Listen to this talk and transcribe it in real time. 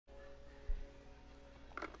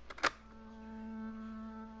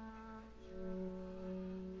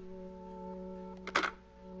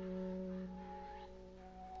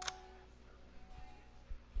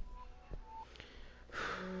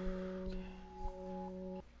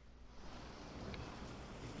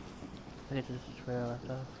I think this is where I left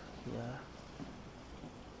off. Yeah.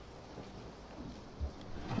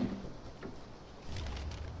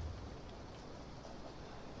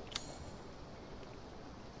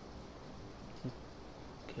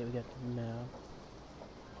 Okay, we got the map.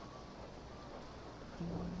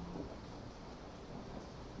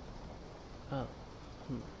 Oh.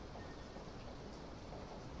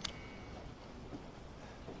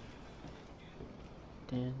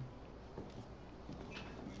 Then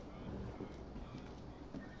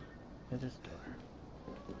there's this door.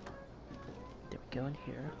 Then we go in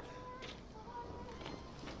here.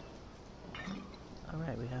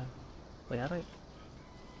 Alright, we have... Wait, how do I...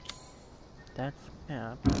 That's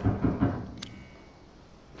map.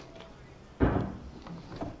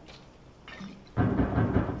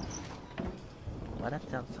 Why that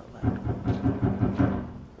sounds so loud?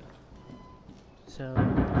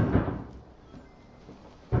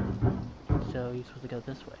 So you're supposed to go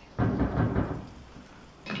this way.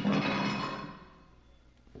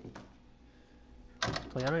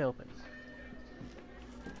 Wait, how do I open?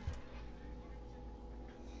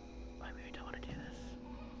 I really don't want to do this.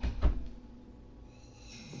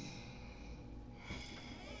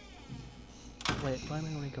 Wait, why am I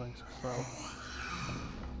only going so slow?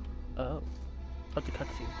 Oh, that's a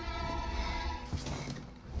cutscene.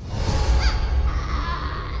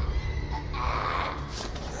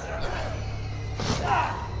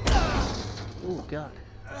 Oh God.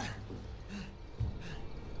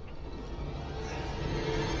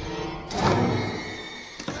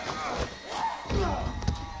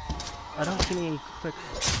 I don't see any quick...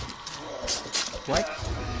 What?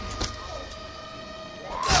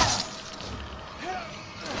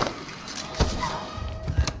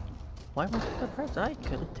 Why was it the press? I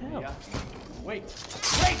couldn't tell. Yeah. Wait!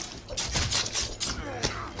 Wait!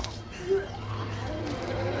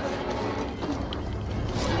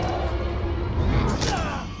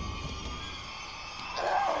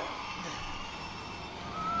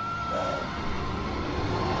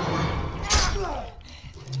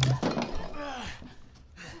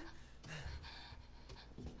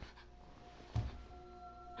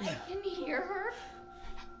 I can hear her.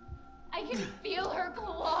 I can feel her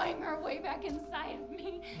clawing her way back inside of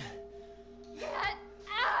me. Get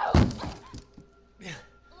out! Leave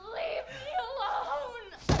me alone!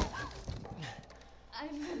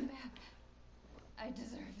 I've been bad. I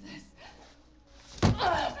deserve this.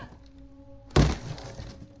 What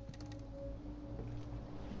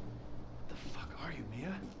the fuck are you,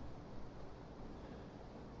 Mia?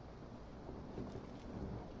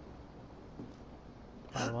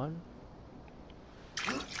 One.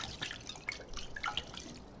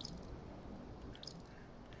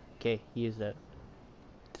 Okay, use that.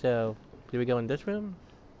 So, do we go in this room?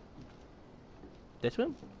 This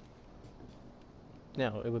room?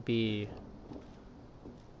 No, it would be...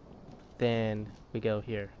 Then we go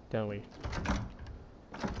here, don't we?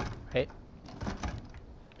 Hey.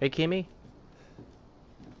 Hey, Kimmy?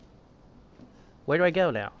 Where do I go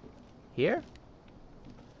now? Here?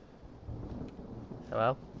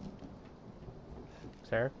 Hello?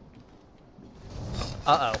 Sir?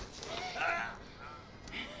 Uh-oh.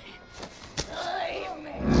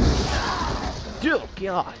 Oh,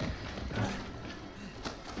 God!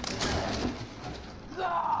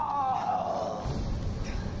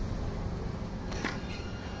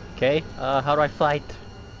 Okay, how do I fight?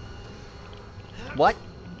 What?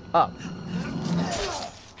 Oh.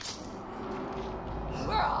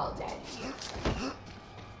 We're all dead.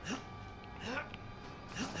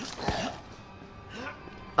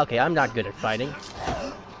 Okay, I'm not good at fighting.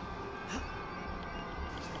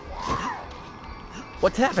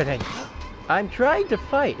 What's happening? I'm trying to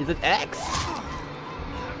fight. Is it X?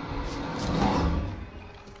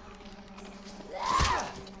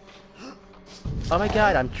 Oh my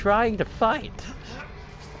God, I'm trying to fight.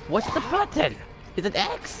 What's the button? Is it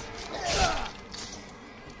X?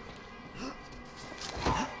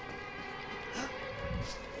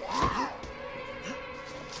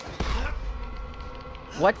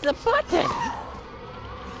 What's the button?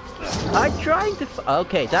 I'm trying to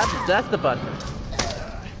okay, that's the button.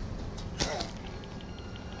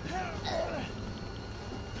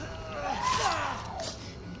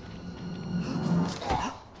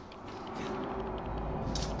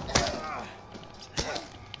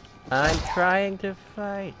 I'm trying to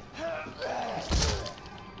fight.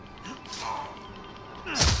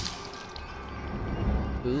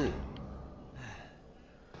 Ooh.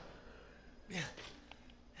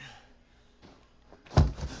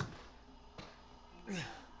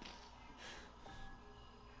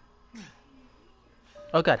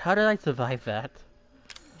 Oh God, how did I survive that?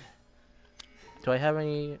 Do I have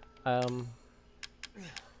any... Um.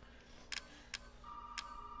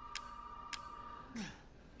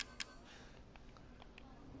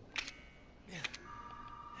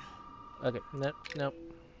 Okay, nope, nope.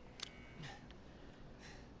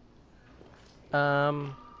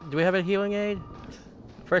 Do we have a healing aid?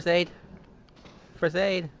 First aid? First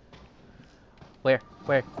aid? Where?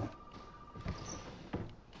 Where?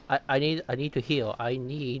 I need to heal. I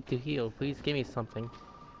need to heal. Please give me something.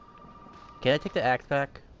 Can I take the axe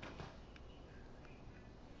back?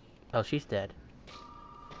 Oh, she's dead.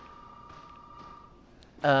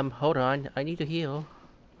 Hold on. I need to heal.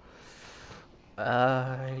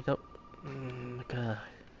 I don't... God.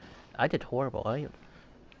 I did horrible.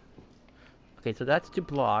 Okay, so that's to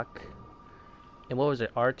block. And what was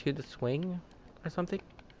it? R2 to swing? Or something?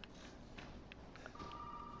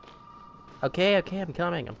 Okay, okay, I'm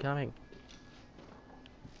coming. I'm coming.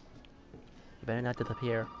 You better not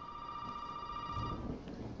disappear.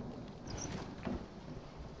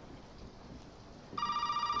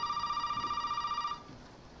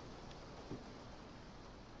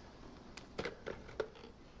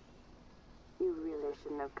 You really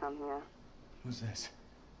shouldn't have come here. Who's this?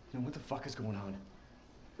 You know, what the fuck is going on?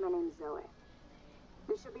 My name's Zoe.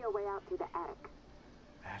 There should be a way out through the attic.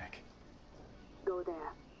 Attic. Go there.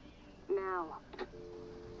 Now.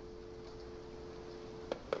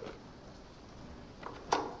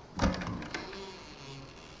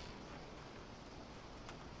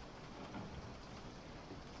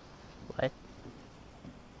 What?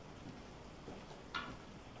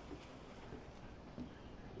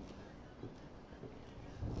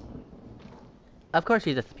 Of course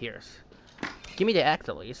he disappears. Give me the axe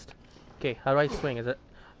at least. Okay, how do I swing? Is it...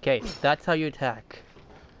 Okay, that's how you attack.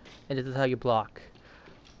 And this is how you block.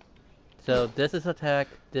 So this is attack,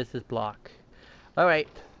 this is block. Alright.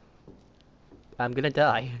 I'm gonna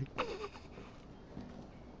die.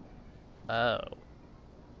 Oh.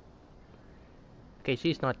 Okay,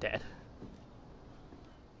 she's not dead.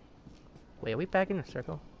 Wait, are we back in a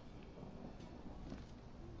circle?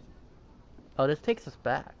 Oh, this takes us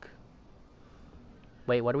back.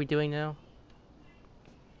 Wait, what are we doing now?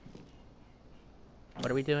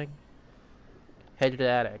 What are we doing? Head to the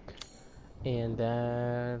attic. And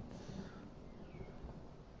that's...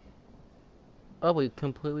 Oh, we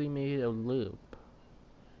completely made a loop.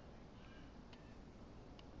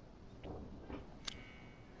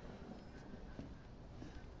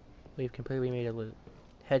 We've completely made a loop.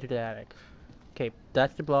 Head to the attic. Okay,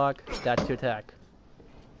 that's to block, that's to attack.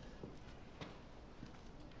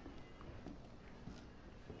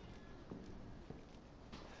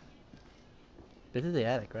 This is the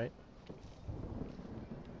attic, right?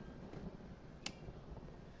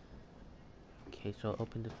 Okay, so I'll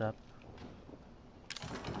open this up.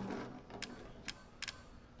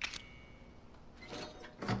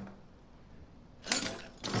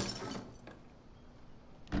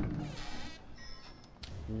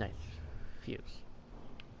 Nice. Fuse.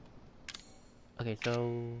 Okay,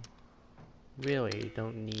 so... really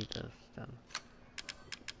don't need this then.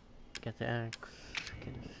 Get the axe.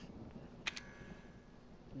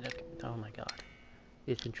 Look, oh my god.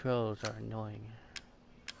 These controls are annoying.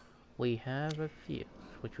 We have a fuse,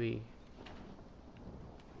 which we...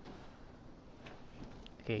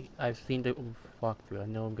 Okay, I've seen the walkthrough. I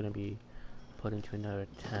know I'm gonna be put into another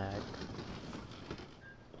tag.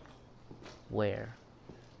 Where?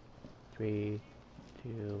 3,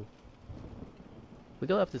 2... We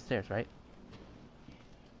go up the stairs, right?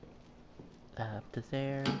 Up the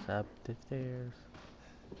stairs, up the stairs.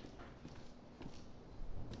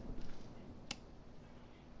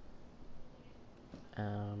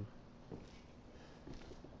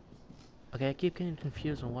 Okay, I keep getting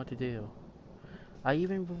confused on what to do. I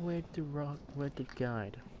even read the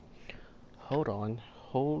guide. Hold on.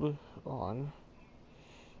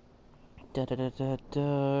 Da da da da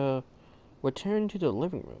da. Return to the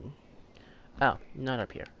living room. Oh, not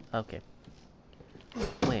up here. Okay.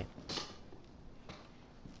 Wait.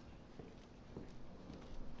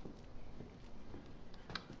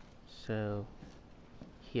 So,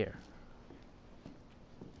 here.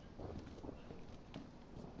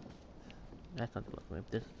 That's not the living room.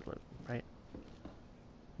 This is the living room, right?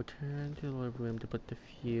 Return to the living room to put the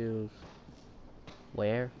fuse.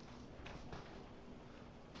 Where?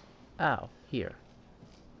 Oh, here.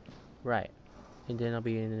 Right. And then I'll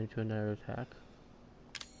be into another attack.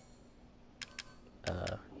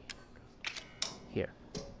 Here.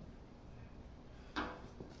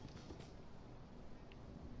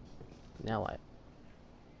 Now what?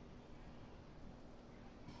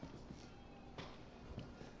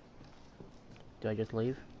 Do I just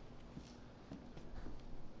leave?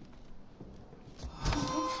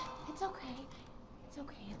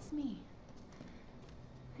 it's me.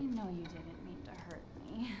 I know you didn't mean to hurt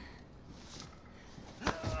me.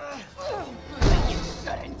 You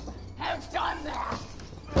shouldn't have done that!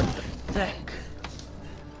 Heck.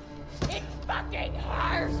 It fucking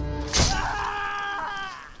hurts!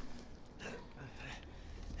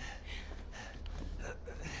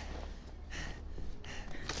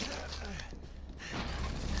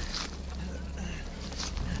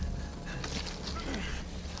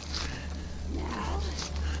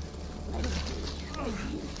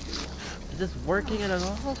 Is this working at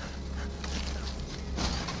all?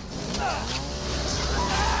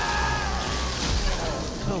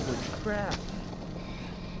 Holy crap.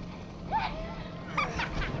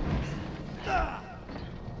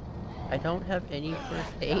 I don't have any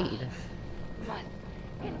first aid. Month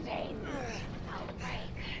contains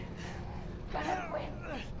outbreak. Gonna win,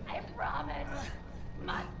 I promise.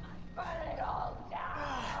 Month, burn it all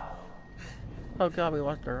down. Oh god, we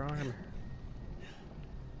lost our arm.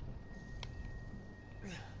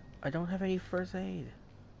 I don't have any first aid.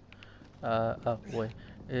 Oh wait.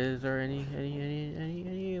 Is there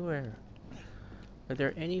anywhere? Are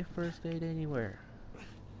there any first aid anywhere?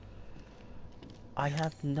 I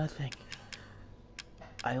have nothing.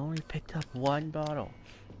 I only picked up one bottle.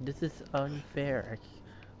 This is unfair.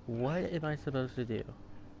 What am I supposed to do?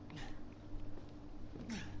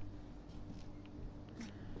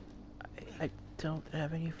 I don't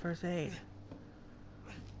have any first aid.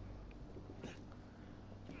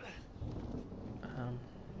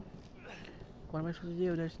 What am I supposed to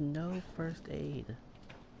do? There's no first aid.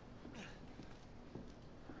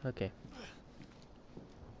 Okay.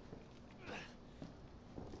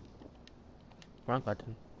 Wrong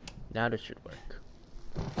button. Now this should work.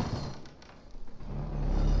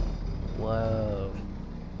 Whoa.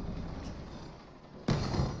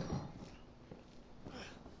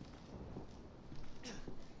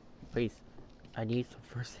 Please. I need some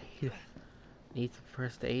first aid. Need some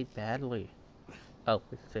first aid badly. Oh,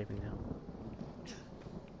 it's saving now.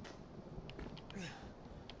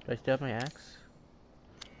 Do I still have my axe?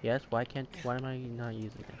 Yes, why am I not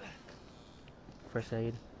using it? First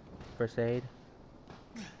aid. First aid.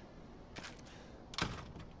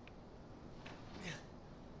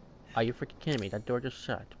 Are you freaking kidding me? That door just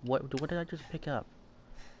shut. What did I just pick up?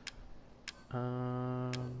 Oh,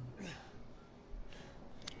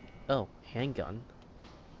 handgun.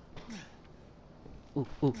 Ooh,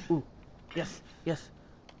 ooh, ooh. Yes, yes.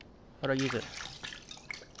 How do I use it?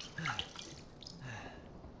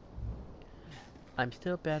 I'm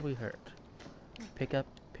still badly hurt. Pick it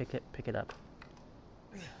up.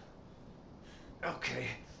 Okay,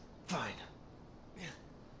 fine.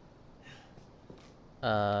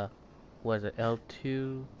 Was it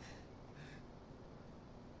L2?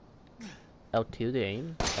 L2 to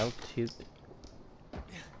aim? L2...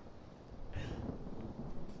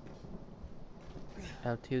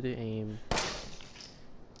 L2 to aim.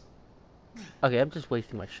 Okay, I'm just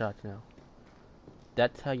wasting my shots now.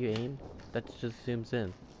 That's how you aim? That just zooms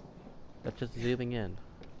in. That's just zooming in.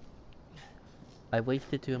 I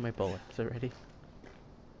wasted 2 of my bullets already.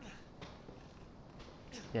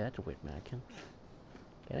 Yeah, that's a weird mannequin.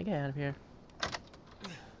 Can I get out of here?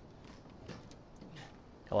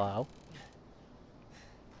 Hello?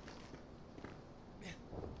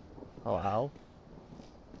 Hello?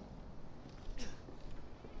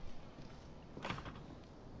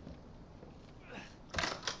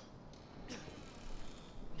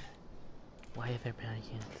 Why are there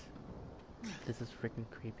mannequins? This is freaking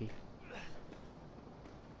creepy.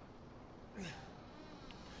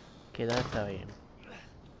 Okay, that's how I aim.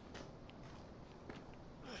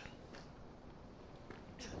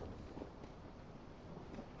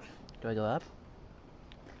 Do I go up?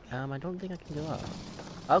 I don't think I can go up.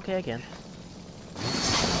 Okay, I can.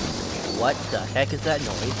 What the heck is that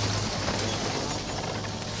noise?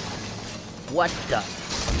 What the?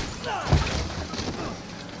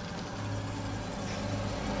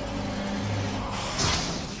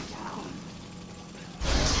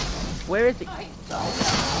 Where is he?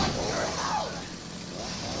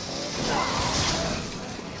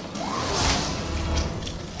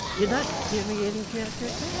 You're not giving me any chance.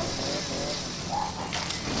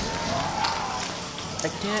 I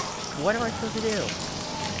can't. What am I supposed to do?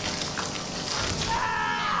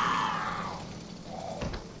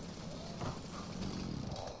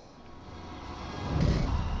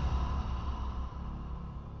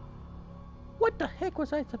 What the heck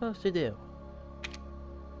was I supposed to do?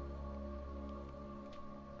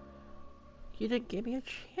 You didn't give me a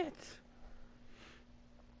chance.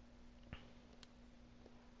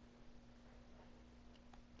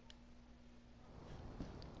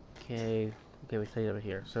 Okay, Okay, we stayed over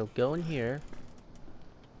here. So go in here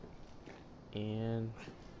and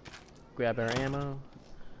grab our ammo.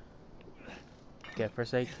 Get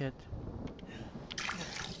first aid kit.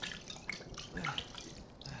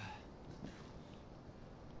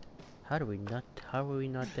 How are we not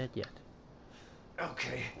dead yet?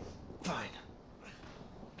 Okay, fine.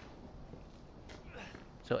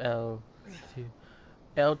 So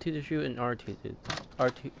L2 to shoot and R2 to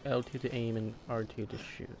L2 to aim and R2 to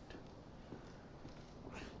shoot.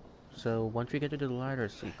 So once we get to the ladder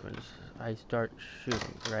sequence, I start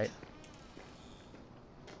shooting, right?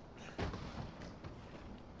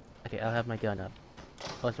 Okay, I'll have my gun up.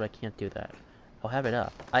 Also, I can't do that. I'll have it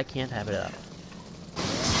up. I can't have it up.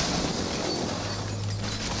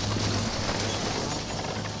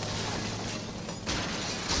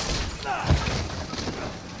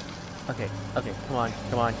 Okay, okay, come on,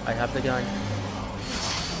 come on. I have the gun.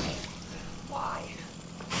 Why?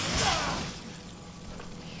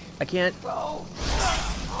 I can't. Go!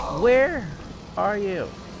 Where are you?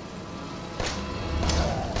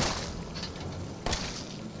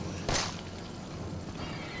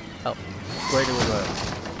 Oh, where do we go?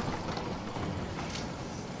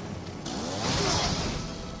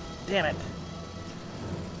 Damn it!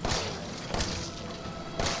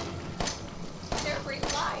 They're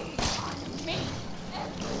relying on me.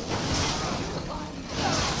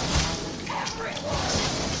 Everyone.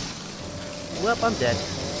 Well, I'm dead.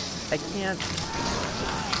 I can't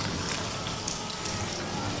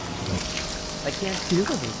do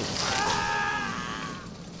anything.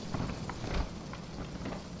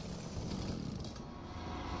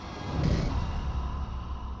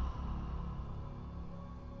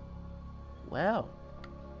 Well,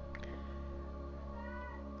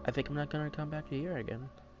 I think I'm not gonna come back to here again.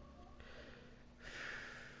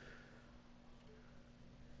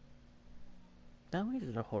 Not only is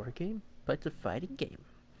it a horror game, but it's a fighting game.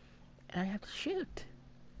 And I have to shoot.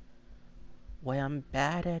 Why, I'm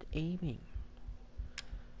bad at aiming.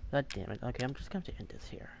 God damn it. Okay, I'm just going to end this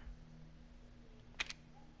here.